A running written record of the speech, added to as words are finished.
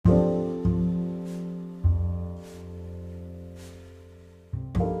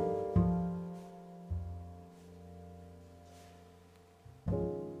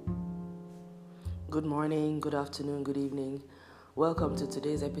good morning, good afternoon, good evening. Welcome to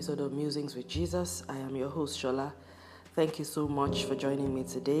today's episode of Musings with Jesus. I am your host, Shola. Thank you so much for joining me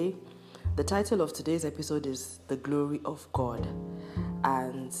today. The title of today's episode is The Glory of God.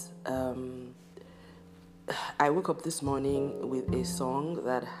 And I woke up this morning with a song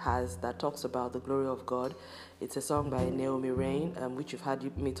that talks about the glory of God. It's a song by Naomi Rain, which you've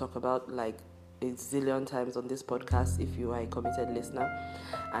heard me talk about like a zillion times on this podcast if you are a committed listener.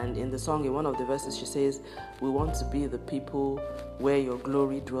 And in the song, in one of the verses, she says, "We want to be the people where your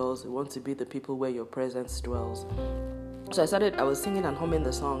glory dwells. We want to be the people where your presence dwells." So I was singing and humming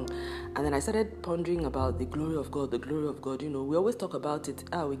the song, and then I started pondering about the glory of God, the glory of God. You know, we always talk about it.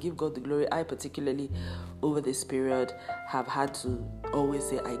 We give God the glory. I particularly, over this period, have had to always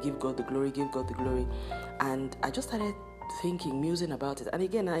say, I give God the glory, give God the glory. And I just started thinking, musing about it. And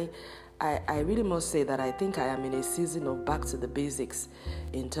again, I really must say that I think I am in a season of back to the basics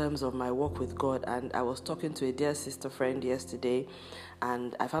in terms of my walk with God. And I was talking to a dear sister friend yesterday,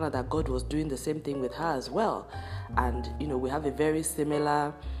 and I found out that God was doing the same thing with her as well. And, you know, we have a very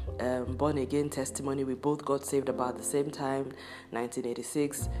similar born-again testimony. We both got saved about the same time,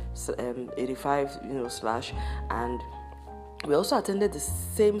 1986, 85, and we also attended the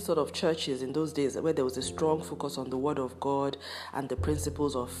same sort of churches in those days where there was a strong focus on the Word of God and the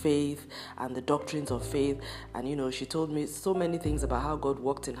principles of faith and the doctrines of faith. And, you know, she told me so many things about how God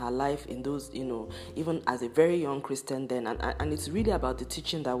worked in her life in those, you know, even as a very young Christian then. And it's really about the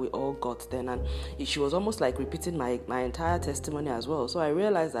teaching that we all got then. And she was almost like repeating my entire testimony as well. So I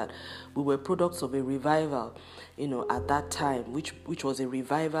realized that we were products of a revival, you know, at that time, which was a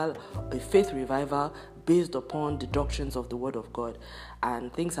revival, a faith revival, based upon the doctrines of the Word of God.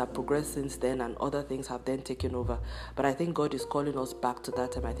 And things have progressed since then, and other things have then taken over. But I think God is calling us back to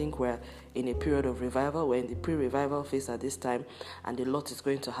that time. I think we're in a period of revival. We're in the pre-revival phase at this time, and a lot is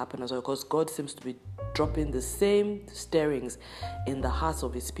going to happen as well, because God seems to be dropping the same stirrings in the hearts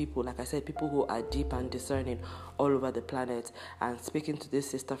of His people. Like I said, people who are deep and discerning all over the planet. And speaking to this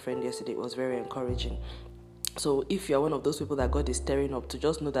sister friend yesterday, it was very encouraging. So if you're one of those people that God is stirring up, to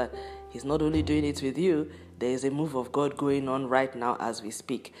just know that He's not only doing it with you, there is a move of God going on right now as we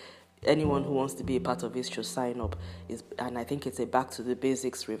speak. Anyone who wants to be a part of it should sign up. And I think it's a back to the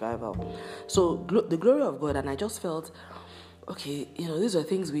basics revival. So the glory of God, and I just felt, okay, you know, these are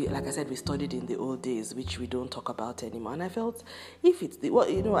things we studied in the old days, which we don't talk about anymore. And I felt, if it's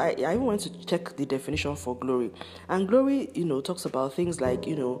I even went to check the definition for glory. And glory, you know, talks about things like,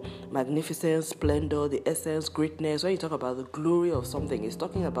 you know, magnificence, splendor, the essence, greatness. When you talk about the glory of something, it's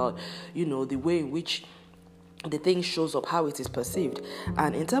talking about, you know, the way in which the thing shows up, how it is perceived.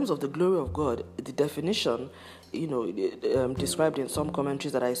 And in terms of the glory of God, the definition, you know, described in some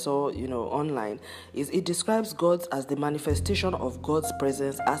commentaries that I saw, you know, online, is it describes God as the manifestation of God's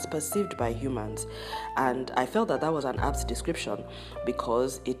presence as perceived by humans. And I felt that was an apt description,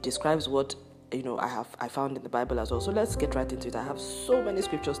 because it describes what, you know, I found in the Bible as well. So let's get right into it. I have so many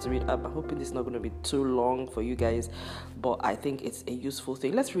scriptures to read. I'm hoping this is not going to be too long for you guys, but I think it's a useful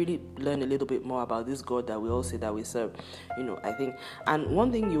thing. Let's really learn a little bit more about this God that we all say that we serve. You know, I think, and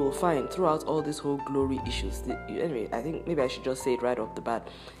one thing you will find throughout all this whole glory issues, anyway, I think maybe I should just say it right off the bat,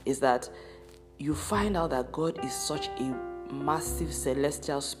 is that you find out that God is such a massive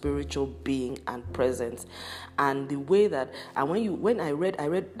celestial spiritual being and presence. And the way that, and when I read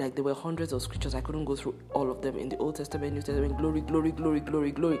like there were hundreds of scriptures. I couldn't go through all of them in the Old Testament, New Testament. Glory, glory, glory,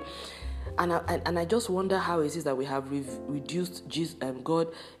 glory, glory. And I just wonder how it is that we have reduced God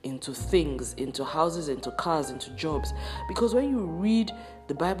into things, into houses, into cars, into jobs. Because when you read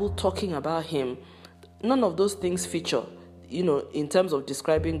the Bible talking about Him, none of those things feature, you know, in terms of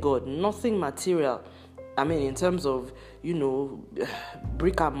describing God. Nothing material. I mean, in terms of, you know,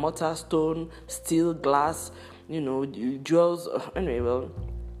 brick and mortar, stone, steel, glass, you know, jewels.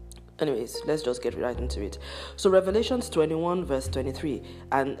 Anyways, let's just get right into it. So Revelations 21 verse 23.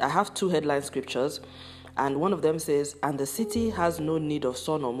 And I have two headline scriptures. And one of them says, "And the city has no need of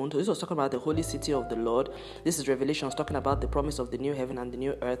sun or moon." So this was talking about the holy city of the Lord. This is Revelations talking about the promise of the new heaven and the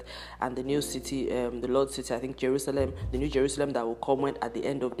new earth and the new city, the Lord's city, I think Jerusalem, the new Jerusalem that will come when at the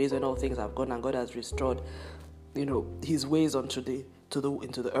end of days, when all things have gone and God has restored, you know, His ways into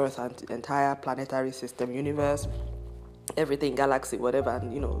the earth and the entire planetary system, universe, everything, galaxy, whatever,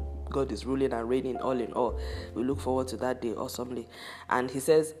 and, you know, God is ruling and reigning all in all. We look forward to that day awesomely. And he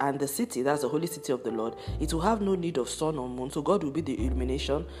says, "And the city," that's the holy city of the Lord, "it will have no need of sun or moon." So God will be the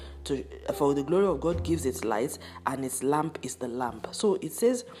illumination. For the glory of God gives its light, and its lamp is the lamp. So it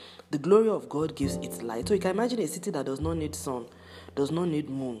says the glory of God gives its light. So you can imagine a city that does not need sun, does not need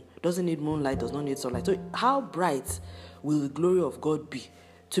moon, doesn't need moonlight, does not need sunlight. So how bright will the glory of God be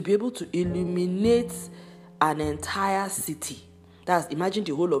to be able to illuminate an entire city. Imagine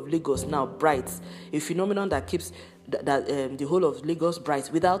the whole of Lagos now bright, a phenomenon that keeps the whole of Lagos bright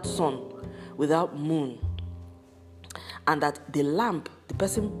without sun, without moon. And that the lamp, the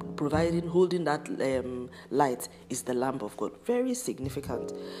person holding that light, is the lamp of God. Very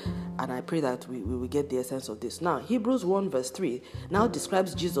significant. And I pray that we will get the essence of this. Now, Hebrews 1 verse 3 now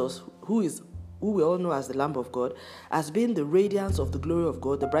describes Jesus, who we all know as the Lamb of God, as being the radiance of the glory of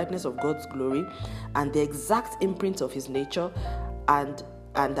God, the brightness of God's glory, and the exact imprint of his nature, and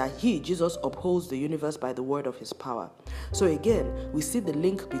that he, Jesus, upholds the universe by the word of his power. So again, we see the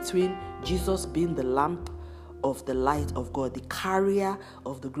link between Jesus being the lamp of the light of God, the carrier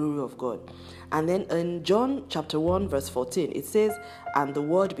of the glory of God. And then in John chapter 1 verse 14, it says, and the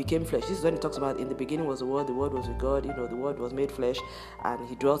word became flesh. This is when it talks about in the beginning was the word was with God, the word was made flesh, and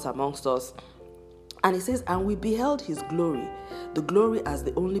he dwelt amongst us. And it says, and we beheld his glory, the glory as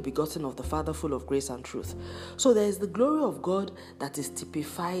the only begotten of the Father, full of grace and truth. So there is the glory of God that is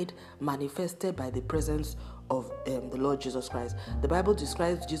typified, manifested by the presence of the Lord Jesus Christ. The Bible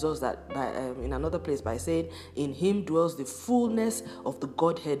describes Jesus in another place by saying, in him dwells the fullness of the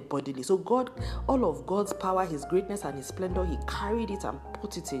Godhead bodily. So God, all of God's power, his greatness and his splendor, he carried it and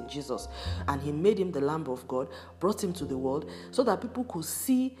put it in Jesus. And he made him the Lamb of God, brought him to the world so that people could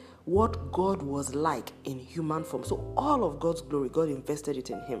see what God was like in human form. So all of God's glory, God invested it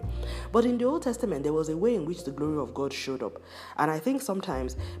in him. But in the Old Testament, there was a way in which the glory of God showed up. And I think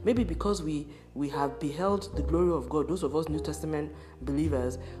sometimes, maybe because we have beheld the glory of God, those of us New Testament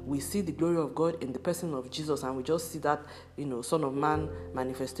believers, we see the glory of God in the person of Jesus, and we just see that, Son of Man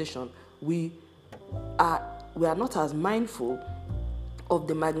manifestation. We are not as mindful of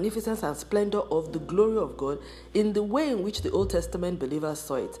the magnificence and splendor of the glory of God in the way in which the Old Testament believers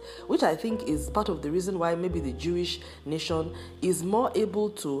saw it, which I think is part of the reason why maybe the Jewish nation has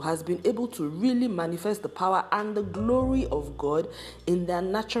been able to really manifest the power and the glory of God in their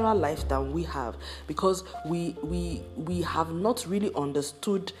natural life than we have, because we have not really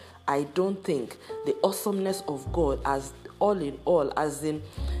understood, I don't think, the awesomeness of God as all in all, as in,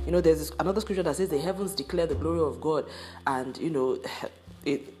 there's another scripture that says the heavens declare the glory of God, and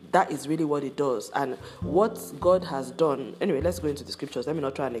that is really what it does. And what God has done, anyway, let's go into the scriptures. Let me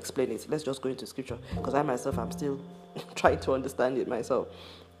not try and explain it. Let's just go into scripture, because I myself am still trying to understand it myself.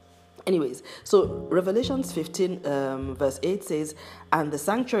 Anyways, so Revelations 15 verse 8 says, and the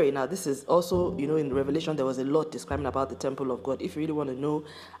sanctuary. Now this is also, in Revelation there was a lot describing about the temple of God. If you really want to know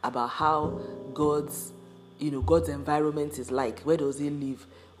about how God's environment is like, where does he live,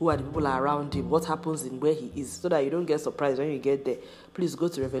 who are the people around him, what happens in where he is, so that you don't get surprised when you get there, please go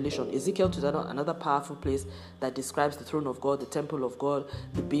to Revelation. Ezekiel to another powerful place that describes the throne of God, the temple of God,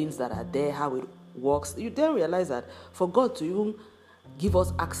 the beings that are there, how it works. You then realize that for God to even give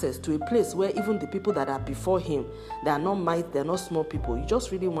us access to a place where even the people that are before him, they are not might, they are not small people. You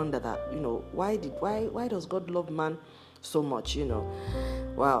just really wonder that, why does God love man so much,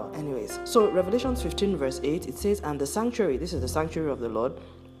 Wow. Anyways, so Revelation 15 verse 8, it says, and the sanctuary, this is the sanctuary of the Lord,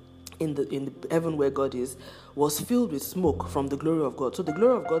 in the heaven where God is, was filled with smoke from the glory of God. So the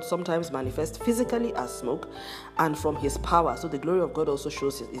glory of God sometimes manifests physically as smoke, and from his power. So the glory of God also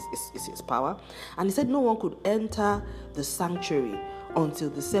shows his power. And he said no one could enter the sanctuary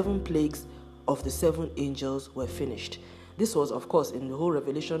until the 7 plagues of the 7 angels were finished. This was, of course, in the whole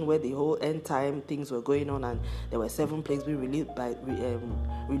Revelation where the whole end time things were going on, and there were 7 plagues being released by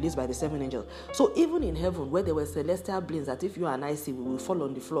the 7 angels. So even in heaven, where there were celestial beings that if you and I see, we will fall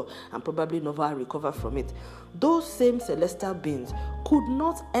on the floor and probably never recover from it, those same celestial beings could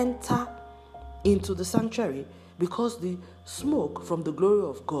not enter into the sanctuary because the smoke from the glory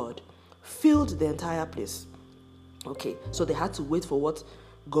of God filled the entire place. Okay, so they had to wait for what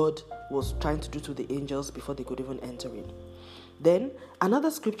God was trying to do to the angels before they could even enter in. Then another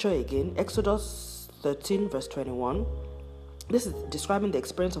scripture again, Exodus 13 verse 21. This is describing the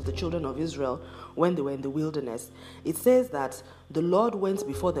experience of the children of Israel when they were in the wilderness. It says that the Lord went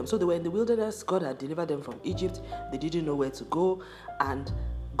before them. So they were in the wilderness. God had delivered them from Egypt. They didn't know where to go, and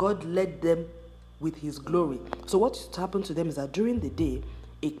God led them with his glory. So what happened to them is that during the day,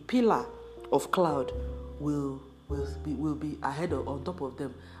 a pillar of cloud will be ahead on top of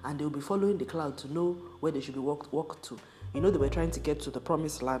them, and they will be following the cloud to know where they should be walk to. They were trying to get to the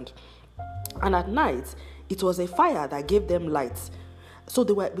promised land. And at night, it was a fire that gave them light. So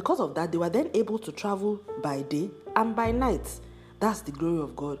because of that, they were then able to travel by day and by night. That's the glory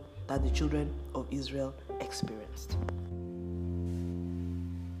of God that the children of Israel experienced.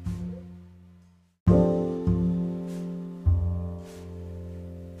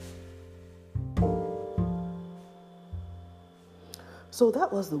 So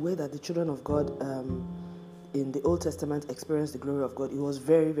that was the way that the children of God in the Old Testament experienced the glory of God. It was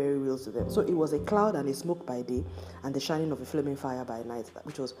very, very real to them. So it was a cloud and a smoke by day and the shining of a flaming fire by night,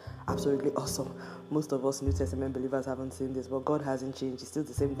 which was absolutely awesome. Most of us New Testament believers haven't seen this, but God hasn't changed. He's still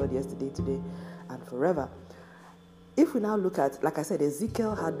the same God yesterday, today, and forever. If we now look at, like I said,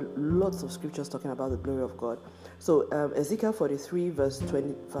 Ezekiel had lots of scriptures talking about the glory of God. So Ezekiel 43, verse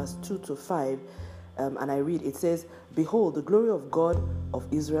 2 to 5, and I read, it says, "Behold, the glory of God of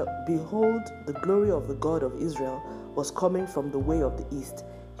Israel, behold, the glory of the God of Israel was coming from the way of the east.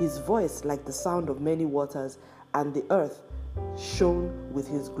 His voice like the sound of many waters, and the earth shone with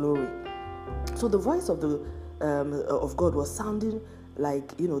his glory." So the voice of God was sounding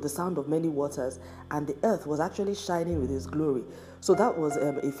like, the sound of many waters, and the earth was actually shining with his glory. So that was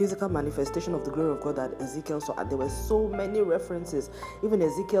a physical manifestation of the glory of God that Ezekiel saw, and there were so many references. Even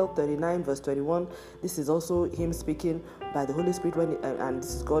Ezekiel 39 verse 21, this is also him speaking by the Holy Spirit, and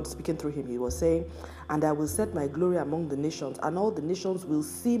this is God speaking through him. He was saying, "And I will set my glory among the nations, and all the nations will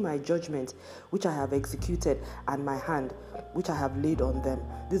see my judgment, which I have executed, and my hand, which I have laid on them."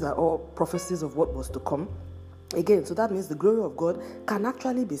 These are all prophecies of what was to come. Again, so that means the glory of God can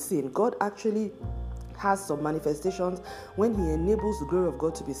actually be seen. God actually has some manifestations when he enables the glory of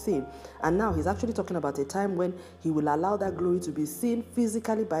God to be seen. And now he's actually talking about a time when he will allow that glory to be seen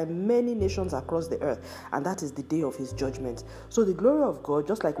physically by many nations across the earth. And that is the day of his judgment. So the glory of God,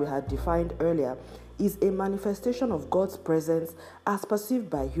 just like we had defined earlier, is a manifestation of God's presence as perceived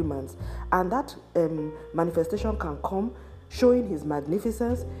by humans. And that manifestation can come showing his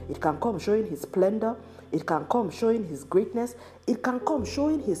magnificence. It can come showing his splendor. It can come showing his greatness. It can come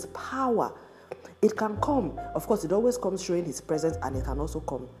showing his power. It can come, of course, it always comes showing his presence, and it can also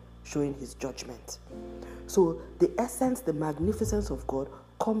come showing his judgment. So the essence, the magnificence of God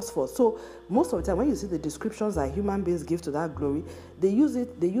comes forth. So most of the time when you see the descriptions that human beings give to that glory, they use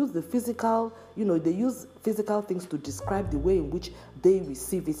the physical, they use physical things to describe the way in which they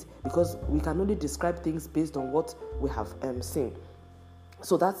receive it, because we can only describe things based on what we have seen.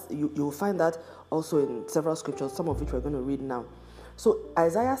 So that's you'll find that also in several scriptures, some of which we're going to read now. So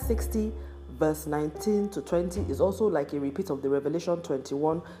Isaiah 60 verse 19 to 20 is also like a repeat of the Revelation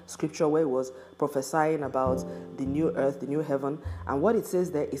 21 scripture where it was prophesying about the new earth, the new heaven. And what it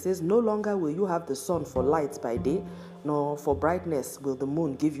says there, it says, "No longer will you have the sun for light by day, nor for brightness will the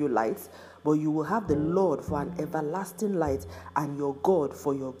moon give you light, but you will have the Lord for an everlasting light, and your God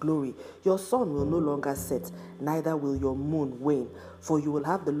for your glory. Your sun will no longer set, neither will your moon wane, for you will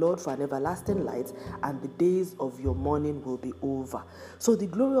have the Lord for an everlasting light, and the days of your mourning will be over." So the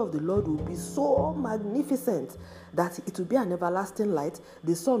glory of the Lord will be so magnificent that it will be an everlasting light.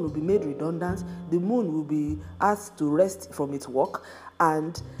 The sun will be made redundant. The moon will be asked to rest from its work,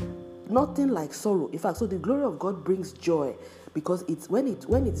 and nothing like sorrow. In fact, so the glory of God brings joy, because it's when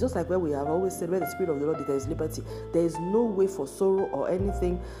it's just like where we have always said, where the Spirit of the Lord is, there is liberty. There is no way for sorrow or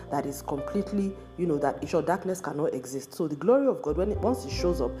anything that is completely, that darkness cannot exist. So the glory of God, once it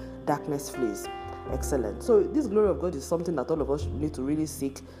shows up, darkness flees. Excellent. So this glory of God is something that all of us need to really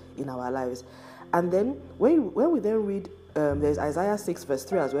seek in our lives. And then when we then read, there's Isaiah 6 verse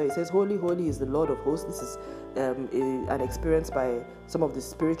 3 as well. It says, "Holy, holy is the Lord of hosts." This is an experience by some of the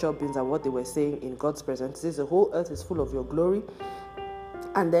spiritual beings and what they were saying in God's presence. It says, "The whole earth is full of your glory."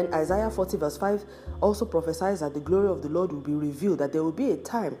 And then Isaiah 40 verse 5 also prophesies that the glory of the Lord will be revealed, that there will be a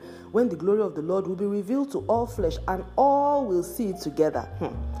time when the glory of the Lord will be revealed to all flesh, and all will see it together.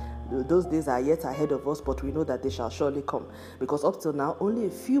 Those days are yet ahead of us, but we know that they shall surely come, because up till now only a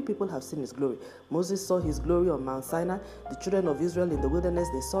few people have seen his glory. Moses saw his glory on Mount Sinai. The children of Israel in the wilderness,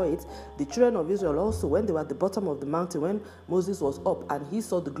 they saw it. The children of Israel also, when they were at the bottom of the mountain, when Moses was up and he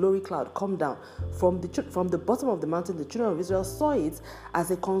saw the glory cloud come down from the bottom of the mountain, the children of Israel saw it as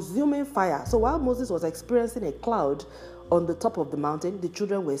a consuming fire. So while Moses was experiencing a cloud on the top of the mountain, the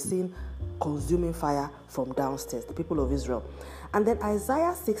children were seeing consuming fire from downstairs, the people of Israel. And then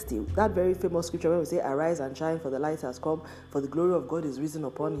Isaiah 60, that very famous scripture where we say, "Arise and shine, for the light has come, for the glory of God is risen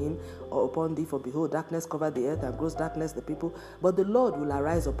upon him or upon thee. For behold, darkness covered the earth, and gross darkness the people. But the Lord will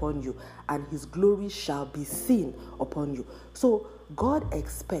arise upon you, and his glory shall be seen upon you." So God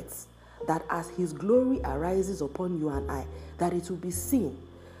expects that as his glory arises upon you and I, that it will be seen.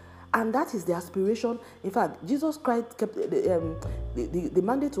 And that is the aspiration. In fact, Jesus Christ kept the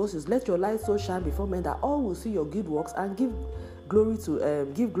mandate to us is, "Let your light so shine before men that all will see your good works and give glory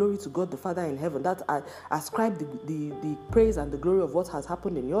to God the Father in heaven." That ascribe the praise and the glory of what has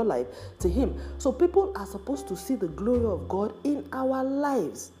happened in your life to him. So people are supposed to see the glory of God in our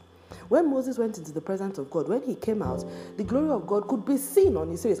lives. When Moses went into the presence of God, when he came out, the glory of God could be seen on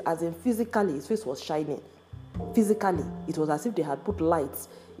his face, as in physically his face was shining. physically. It was as if they had put lights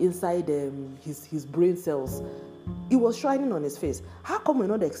inside his brain cells. It was shining on his face. How come we're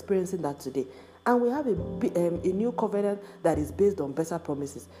not experiencing that today? And we have a new covenant that is based on better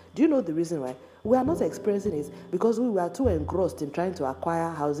promises. Do you know the reason why? We are not experiencing it because we were too engrossed in trying to acquire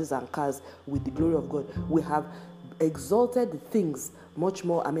houses and cars with the glory of God. We have exalted the things much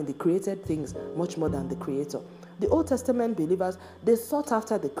more, the created things much more than the Creator. The Old Testament believers, they sought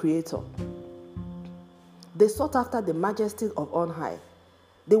after the Creator. They sought after the majesty of on high.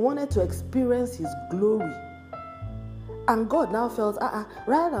 They wanted to experience His glory. And God now felt,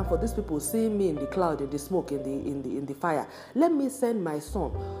 rather than for these people seeing me in the cloud, in the smoke, in the fire, let me send my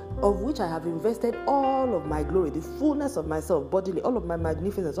Son, of which I have invested all of my glory, the fullness of myself bodily, all of my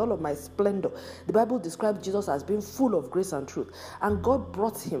magnificence, all of my splendor. The Bible describes Jesus as being full of grace and truth. And God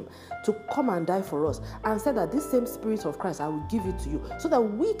brought Him to come and die for us and said that this same Spirit of Christ, I will give it to you so that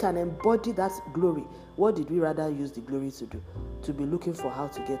we can embody that glory. What did we rather use the glory to do? To be looking for how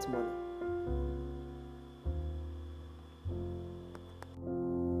to get money.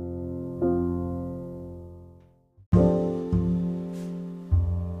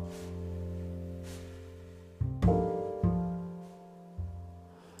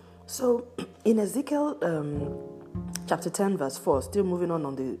 So, in Ezekiel chapter 10, verse 4, still moving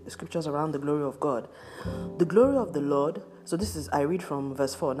on the scriptures around the glory of God, the glory of the Lord, so I read from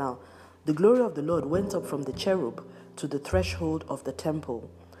verse 4 now, the glory of the Lord went up from the cherub to the threshold of the temple,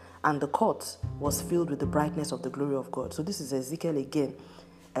 and the court was filled with the brightness of the glory of God. So this is Ezekiel again,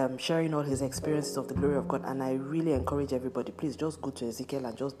 sharing all his experiences of the glory of God. And I really encourage everybody, please just go to Ezekiel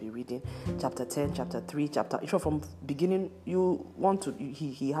and just be reading chapter 10, chapter 3, from beginning. You want to,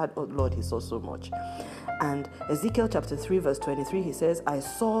 he had, oh Lord, he saw so much. And Ezekiel chapter 3 verse 23, he says, I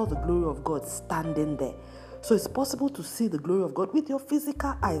saw the glory of God standing there. So it's possible to see the glory of God with your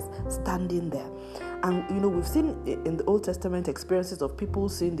physical eyes standing there. And we've seen in the Old Testament experiences of people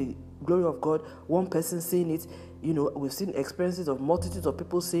seeing the glory of God, one person seeing it. We've seen experiences of multitudes of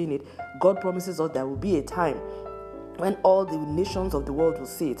people seeing it. God promises us there will be a time when all the nations of the world will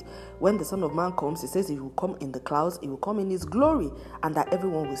see it. When the Son of Man comes, He says He will come in the clouds, He will come in His glory, and that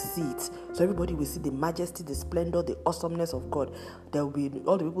everyone will see it. So everybody will see the majesty, the splendor, the awesomeness of God. There will be,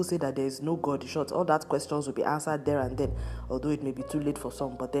 all the people say that there is no God. Short, all that questions will be answered there and then, although it may be too late for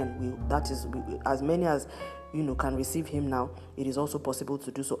some, but then as many as can receive Him now, it is also possible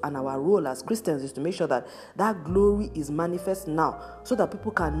to do so. And our role as Christians is to make sure that that glory is manifest now, so that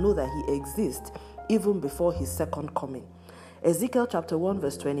people can know that He exists even before His second coming. Ezekiel chapter 1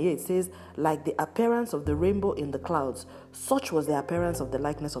 verse 28 says, like the appearance of the rainbow in the clouds, such was the appearance of the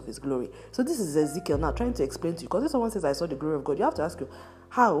likeness of His glory. So this is Ezekiel now trying to explain to you, because if someone says, I saw the glory of God, you have to ask you,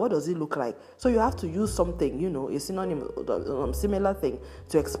 how? What does it look like? So you have to use something, a synonym, similar thing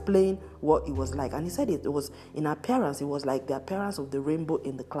to explain what it was like. And he said it was in appearance, it was like the appearance of the rainbow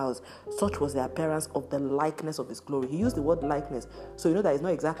in the clouds. Such was the appearance of the likeness of His glory. He used the word likeness. So you know that it's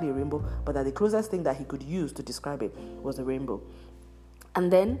not exactly a rainbow, but that the closest thing that he could use to describe it was a rainbow.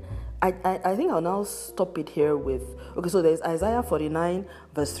 And then I think I'll now stop it here with, so there's Isaiah 49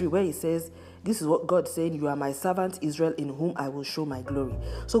 verse 3 where he says, this is what God is saying, you are my servant Israel in whom I will show my glory.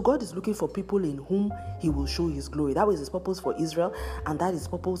 So God is looking for people in whom He will show His glory. That was His purpose for Israel, and that is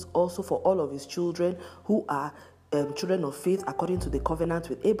purpose also for all of His children who are children of faith according to the covenant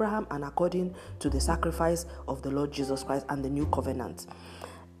with Abraham and according to the sacrifice of the Lord Jesus Christ and the new covenant.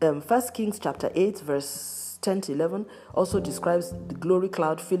 1 Kings chapter 8 verse 10 to 11 also describes the glory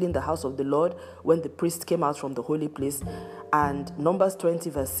cloud filling the house of the Lord when the priest came out from the holy place. And Numbers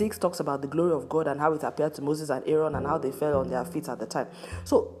 20 verse 6 talks about the glory of God and how it appeared to Moses and Aaron and how they fell on their feet at the time.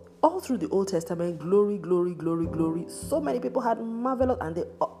 So all through the Old Testament, glory, glory, glory, glory. So many people had marvelous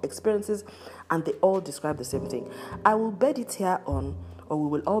experiences, and they all describe the same thing. I will bed it here on, or we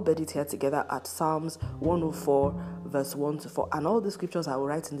will all bed it here together at Psalms 104 verse 1 to 4. And all the scriptures I will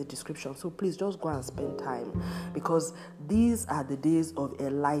write in the description. So please just go and spend time, because these are the days of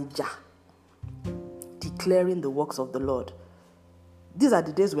Elijah declaring the works of the Lord. These are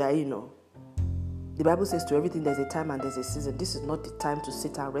the days where, the Bible says to everything there's a time and there's a season. This is not the time to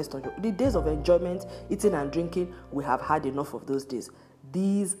sit and rest on the days of enjoyment, eating and drinking. We have had enough of those days.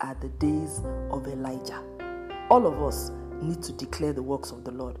 These are the days of Elijah. All of us need to declare the works of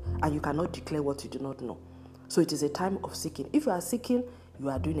the Lord, and you cannot declare what you do not know. So it is a time of seeking. If you are seeking, you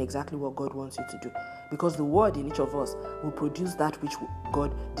are doing exactly what God wants you to do, because the word in each of us will produce that which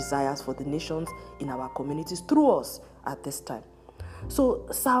God desires for the nations in our communities through us at this time. So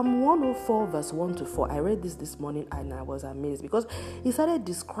Psalm 104 verse 1 to 4, I read this morning and I was amazed, because he started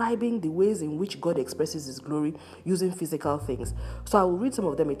describing the ways in which God expresses His glory using physical things. So I will read some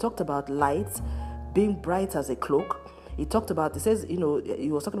of them. He talked about light, being bright as a cloak. He talked about, it says, he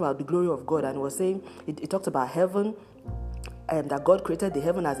was talking about the glory of God, and he was saying, he talked about heaven, that God created the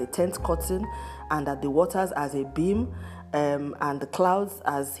heaven as a tent curtain, and that the waters as a beam, and the clouds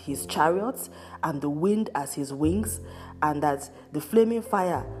as his chariots, and the wind as his wings, and that the flaming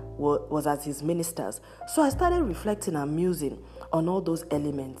fire was as his ministers. So I started reflecting and musing on all those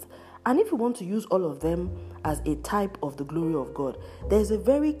elements. And if you want to use all of them as a type of the glory of God, there's a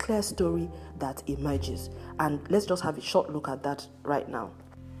very clear story that emerges. And let's just have a short look at that right now.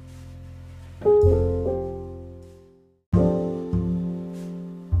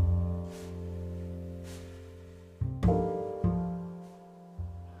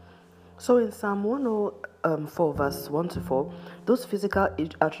 So in Psalm 104 verse 1-4, those physical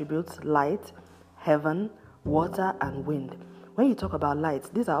attributes, light, heaven, water, and wind. When you talk about light,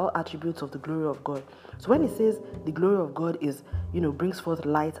 these are all attributes of the glory of God. So when it says the glory of God is, brings forth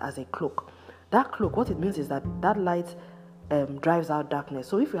light as a cloak, that cloak, what it means is that light drives out darkness.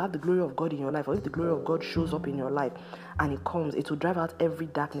 So if you have the glory of God in your life, or if the glory of God shows up in your life and it comes, it will drive out every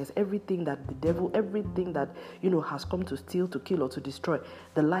darkness, everything that the devil, everything that, has come to steal, to kill, or to destroy.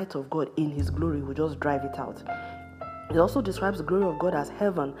 The light of God in his glory will just drive it out. It also describes the glory of God as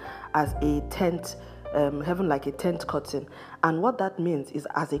heaven, as a tent, heaven like a tent curtain. And what that means is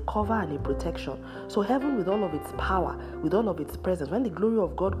as a cover and a protection. So heaven, with all of its power, with all of its presence, when the glory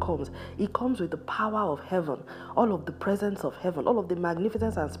of God comes, it comes with the power of heaven, all of the presence of heaven, all of the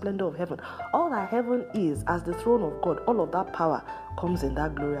magnificence and splendor of heaven. All that heaven is as the throne of God, all of that power comes in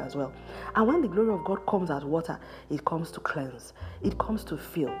that glory as well. And when the glory of God comes as water, it comes to cleanse, it comes to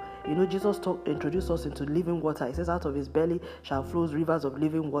fill. Jesus introduced us into living water. He says, out of his belly shall flow rivers of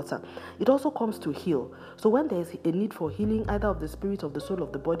living water. It also comes to heal. So when there is a need for healing, either of the spirit, of the soul,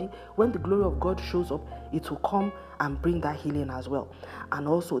 of the body, when the glory of God shows up, it will come and bring that healing as well. And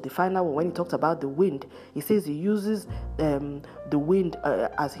also the final one, when he talked about the wind, he says he uses the wind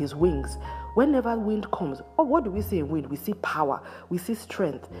as his wings. Whenever wind comes, what do we see in wind? We see power, we see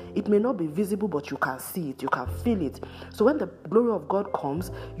strength. It may not be visible, but you can see it, you can feel it. So when the glory of God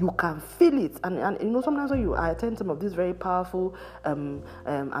comes, you can feel it. And sometimes when you attend some of these very powerful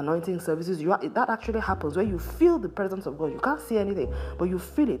anointing services, that actually happens, where you feel the presence of God. You can't see anything, but you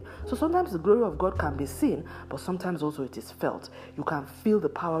feel it. So sometimes the glory of God can be seen, but sometimes also it is felt. You can feel the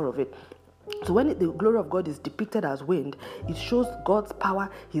power of it. So when the glory of God is depicted as wind, it shows God's power,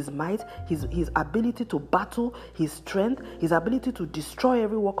 his might, his ability to battle, his strength, his ability to destroy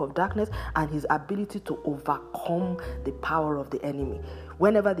every work of darkness, and his ability to overcome the power of the enemy.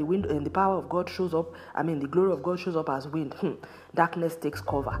 Whenever the wind and the power of God shows up, the glory of God shows up as wind, darkness takes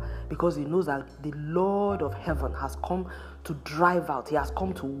cover, because he knows that the Lord of heaven has come to drive out. He has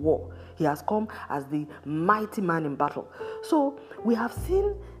come to war. He has come as the mighty man in battle. So we have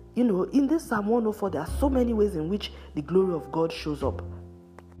seen, in this Psalm 104, there are so many ways in which the glory of God shows up.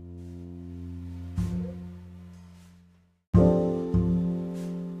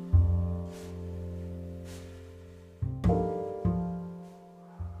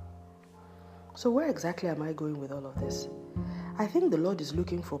 So where exactly am I going with all of this? I think the Lord is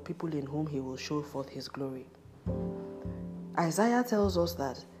looking for people in whom he will show forth his glory. Isaiah tells us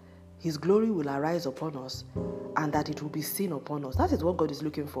that his glory will arise upon us and that it will be seen upon us. That is what God is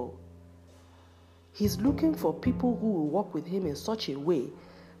looking for. He's looking for people who will walk with him in such a way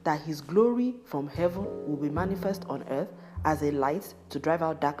that his glory from heaven will be manifest on earth as a light to drive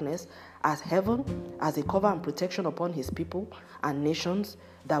out darkness, as heaven, as a cover and protection upon his people and nations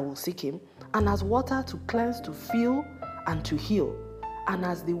that will seek him, and as water to cleanse, to fill, and to heal, and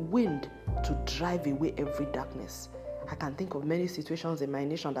as the wind to drive away every darkness. I can think of many situations in my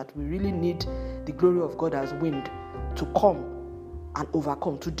nation that we really need the glory of God as wind to come and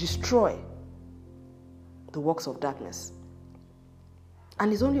overcome, to destroy the works of darkness.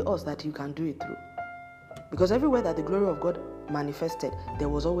 And it's only us that you can do it through. Because everywhere that the glory of God manifested, there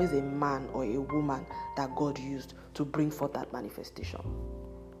was always a man or a woman that God used to bring forth that manifestation.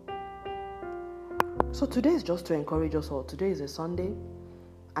 So today is just to encourage us all. Today is a Sunday,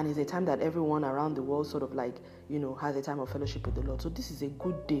 and it's a time that everyone around the world has a time of fellowship with the Lord. So this is a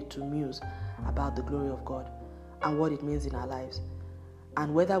good day to muse about the glory of God and what it means in our lives,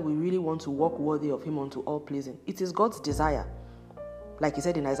 and whether we really want to walk worthy of him unto all pleasing. It is God's desire, like he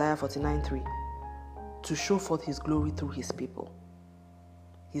said in Isaiah 49:3, to show forth his glory through his people.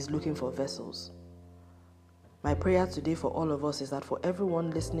 He's looking for vessels. My prayer today for all of us is that for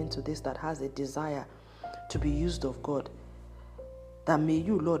everyone listening to this that has a desire to be used of God, that may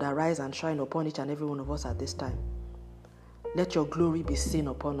you, Lord, arise and shine upon each and every one of us at this time. Let your glory be seen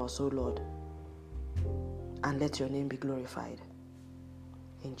upon us, O Lord, and let your name be glorified.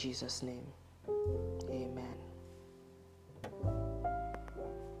 In Jesus' name.